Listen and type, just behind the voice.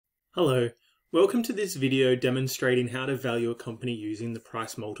Hello, welcome to this video demonstrating how to value a company using the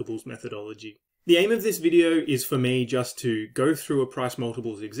price multiples methodology. The aim of this video is for me just to go through a price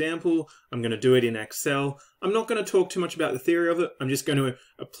multiples example. I'm going to do it in Excel. I'm not going to talk too much about the theory of it. I'm just going to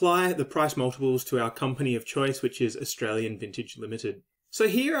apply the price multiples to our company of choice, which is Australian Vintage Limited. So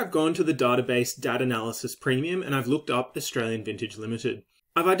here I've gone to the database Data Analysis Premium and I've looked up Australian Vintage Limited.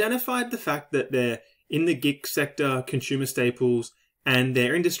 I've identified the fact that they're in the GIC sector, consumer staples, and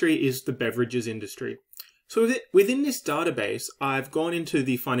their industry is the beverages industry. So within this database, I've gone into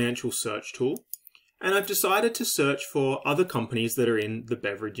the financial search tool and I've decided to search for other companies that are in the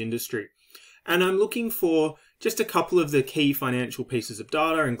beverage industry. And I'm looking for just a couple of the key financial pieces of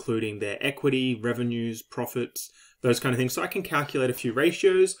data, including their equity, revenues, profits, those kind of things. So I can calculate a few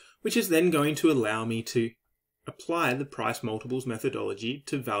ratios, which is then going to allow me to apply the price multiples methodology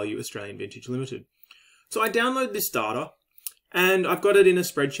to value Australian Vintage Limited. So I download this data, and I've got it in a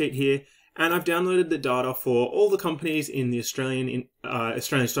spreadsheet here, and I've downloaded the data for all the companies in the Australian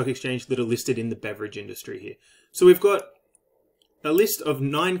Stock Exchange that are listed in the beverage industry here. So we've got a list of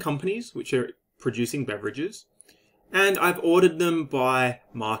 9 companies which are producing beverages, and I've ordered them by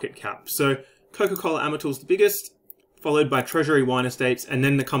market cap. So Coca-Cola Amatil's the biggest, followed by Treasury Wine Estates, and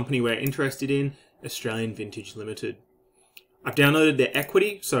then the company we're interested in, Australian Vintage Limited. I've downloaded their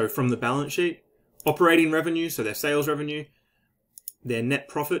equity, so from the balance sheet, operating revenue, so their sales revenue, their net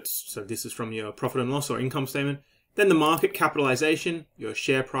profits, so this is from your profit and loss or income statement, then the market capitalization, your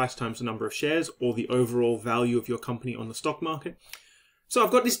share price times the number of shares, or the overall value of your company on the stock market. So I've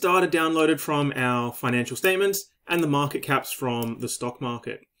got this data downloaded from our financial statements and the market caps from the stock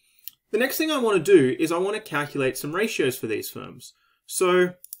market. The next thing I want to do is I want to calculate some ratios for these firms.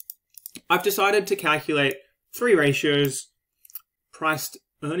 So I've decided to calculate 3 ratios: price to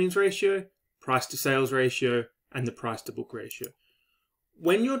earnings ratio, price to sales ratio, and the price to book ratio.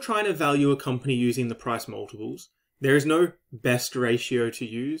 When you're trying to value a company using the price multiples, there is no best ratio to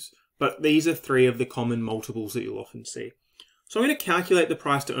use, but these are 3 of the common multiples that you'll often see. So I'm going to calculate the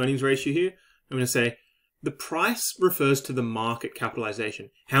price to earnings ratio here. I'm going to say the price refers to the market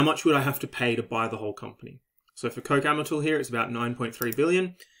capitalization. How much would I have to pay to buy the whole company? So for Coke Amatil here, it's about 9.3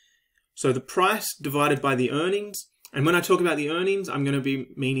 billion. So the price divided by the earnings, and when I talk about the earnings, I'm going to be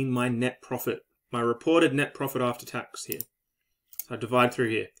meaning my net profit, my reported net profit after tax here. I divide through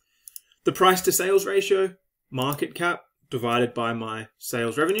here. The price to sales ratio, market cap, divided by my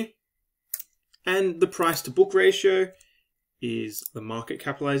sales revenue. And the price to book ratio is the market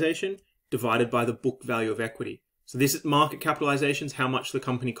capitalization divided by the book value of equity. So this is market capitalization is how much the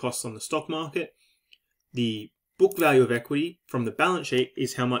company costs on the stock market. The book value of equity from the balance sheet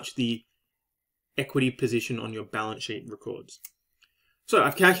is how much the equity position on your balance sheet records. So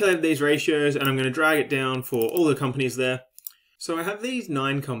I've calculated these ratios and I'm going to drag it down for all the companies there. So I have these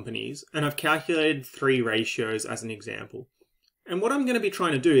 9 companies and I've calculated 3 ratios as an example. And what I'm going to be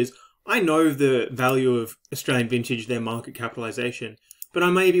trying to do is, I know the value of Australian Vintage, their market capitalization, but I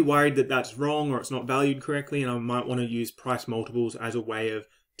may be worried that that's wrong or it's not valued correctly, and I might want to use price multiples as a way of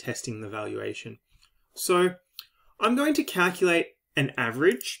testing the valuation. So I'm going to calculate an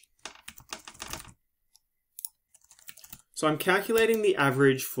average. So I'm calculating the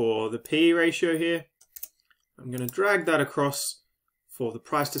average for the PE ratio here. I'm going to drag that across for the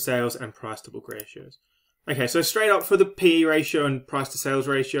price to sales and price to book ratios. Okay, so straight up for the PE ratio and price to sales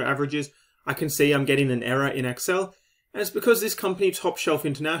ratio averages, I can see I'm getting an error in Excel. And it's because this company, Top Shelf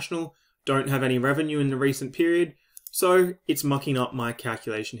International, don't have any revenue in the recent period. So it's mucking up my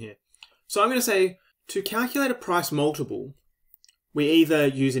calculation here. So I'm going to say, to calculate a price multiple, we either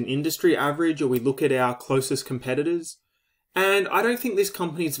use an industry average or we look at our closest competitors. And I don't think this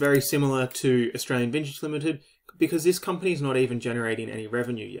company is very similar to Australian Vintage Limited because this company is not even generating any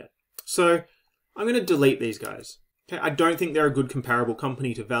revenue yet. So I'm going to delete these guys. Okay, I don't think they're a good comparable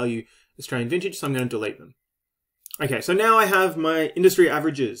company to value Australian Vintage, so I'm going to delete them. Okay, so now I have my industry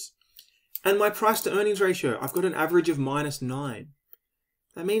averages and my price to earnings ratio. I've got an average of -9.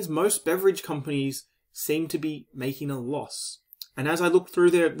 That means most beverage companies seem to be making a loss. And as I look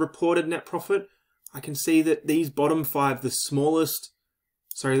through their reported net profit, I can see that these bottom 5, these smallest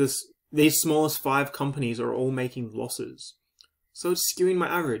 5 companies are all making losses. So it's skewing my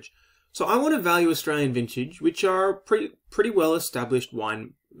average. So I want to value Australian Vintage, which are a pretty well-established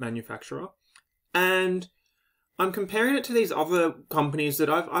wine manufacturer. And I'm comparing it to these other companies that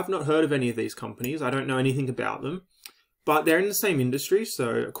I've not heard of any of these companies. I don't know anything about them. But they're in the same industry, so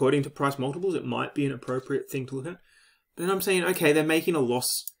according to price multiples, it might be an appropriate thing to look at. But then I'm saying, okay, they're making a loss.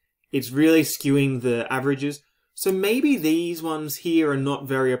 It's really skewing the averages. So maybe these ones here are not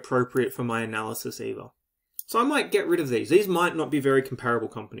very appropriate for my analysis either. So I might get rid of these. These might not be very comparable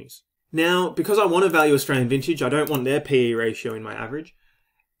companies. Now, because I want to value Australian Vintage, I don't want their PE ratio in my average.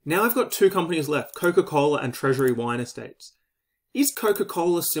 Now I've got two companies left, Coca-Cola and Treasury Wine Estates. Is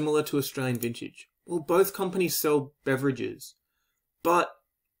Coca-Cola similar to Australian Vintage? Well, both companies sell beverages. But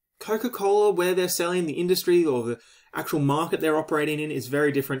Coca-Cola, where they're selling, the industry or the actual market they're operating in is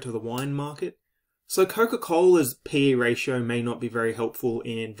very different to the wine market. So Coca-Cola's PE ratio may not be very helpful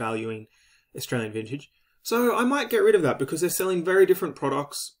in valuing Australian Vintage. So I might get rid of that because they're selling very different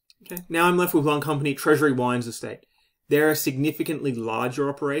products. Okay. Now I'm left with one company, Treasury Wines Estate. They're a significantly larger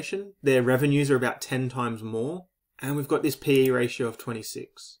operation. Their revenues are about 10 times more. And we've got this PE ratio of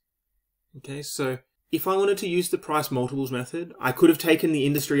 26. Okay, so if I wanted to use the price multiples method, I could have taken the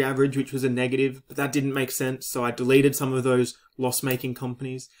industry average, which was a negative, but that didn't make sense. So I deleted some of those loss-making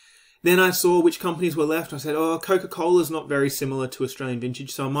companies. Then I saw which companies were left. I said, oh, Coca-Cola is not very similar to Australian Vintage,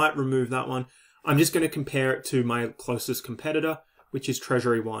 so I might remove that one. I'm just going to compare it to my closest competitor, which is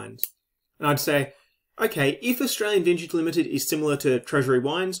Treasury Wines. And I'd say, okay, if Australian Vintage Limited is similar to Treasury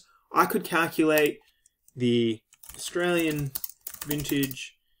Wines, I could calculate the Australian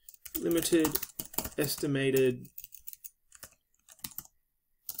Vintage Limited estimated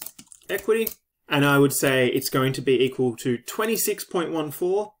equity, and I would say it's going to be equal to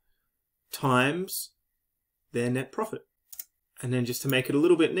 26.14 times their net profit. And then just to make it a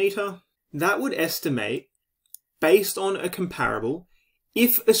little bit neater, that would estimate, based on a comparable,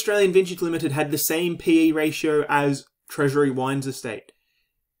 if Australian Vintage Limited had the same PE ratio as Treasury Wines Estate,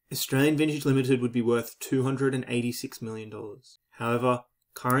 Australian Vintage Limited would be worth $286 million. However,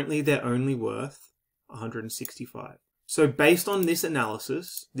 currently they're only worth 165. So based on this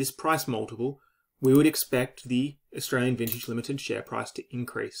analysis, this price multiple, we would expect the Australian Vintage Limited share price to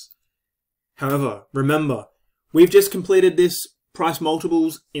increase. However, remember, we've just completed this price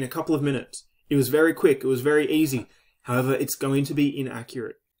multiples in a couple of minutes. It was very quick, it was very easy. However, it's going to be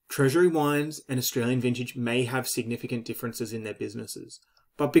inaccurate. Treasury Wines and Australian Vintage may have significant differences in their businesses.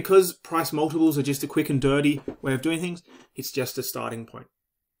 But because price multiples are just a quick and dirty way of doing things, it's just a starting point.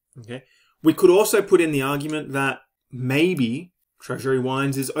 Okay. We could also put in the argument that maybe Treasury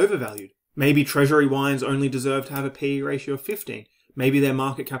Wines is overvalued. Maybe Treasury Wines only deserve to have a PE ratio of 15. Maybe their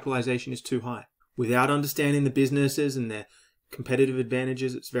market capitalization is too high. Without understanding the businesses and their competitive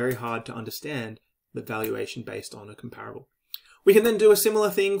advantages, it's very hard to understand the valuation based on a comparable. We can then do a similar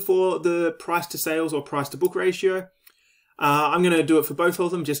thing for the price to sales or price to book ratio. I'm going to do it for both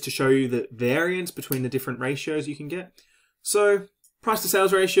of them just to show you the variance between the different ratios you can get. So price to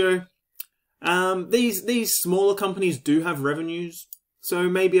sales ratio, these smaller companies do have revenues, so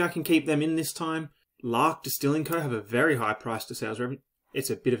maybe I can keep them in this time. Lark Distilling Co. have a very high price to sales revenue. It's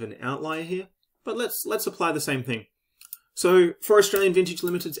a bit of an outlier here, but let's apply the same thing. So for Australian Vintage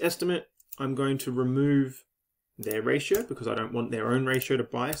Limited's estimate, I'm going to remove their ratio because I don't want their own ratio to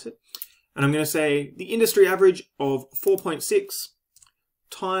bias it. And I'm going to say the industry average of 4.6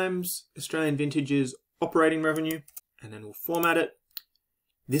 times Australian Vintage's operating revenue, and then we'll format it.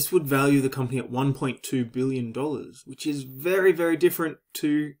 This would value the company at $1.2 billion, which is very, very different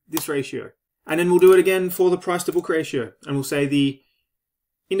to this ratio. And then we'll do it again for the price to book ratio. And we'll say the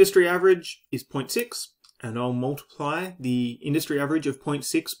industry average is 0.6, and I'll multiply the industry average of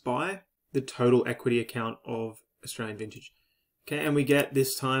 0.6 by the total equity account of Australian Vintage. Okay, and we get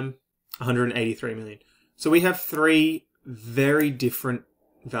this time 183 million. So we have three very different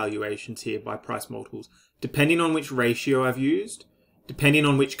valuations here by price multiples, depending on which ratio I've used, depending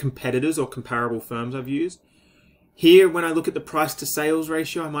on which competitors or comparable firms I've used. Here, when I look at the price to sales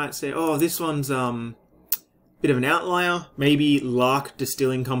ratio, I might say, oh, this one's a bit of an outlier. Maybe Lark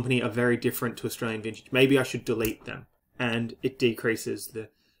Distilling Company are very different to Australian Vintage. Maybe I should delete them, and it decreases the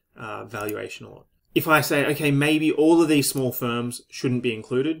valuation a lot. If I say, okay, maybe all of these small firms shouldn't be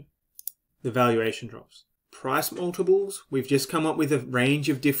included, the valuation drops. Price multiples, we've just come up with a range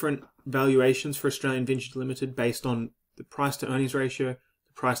of different valuations for Australian Vintage Limited based on the price to earnings ratio,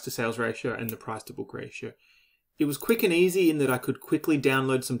 the price to sales ratio, and the price to book ratio. It was quick and easy in that I could quickly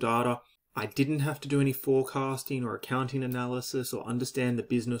download some data. I didn't have to do any forecasting or accounting analysis or understand the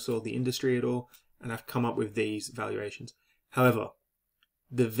business or the industry at all, and I've come up with these valuations. However,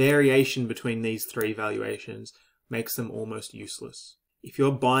 the variation between these three valuations makes them almost useless. If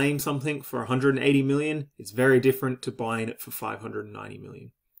you're buying something for 180 million, it's very different to buying it for 590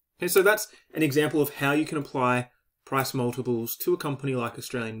 million. Okay, so that's an example of how you can apply price multiples to a company like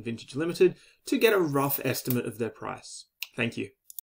Australian Vintage Limited to get a rough estimate of their price. Thank you.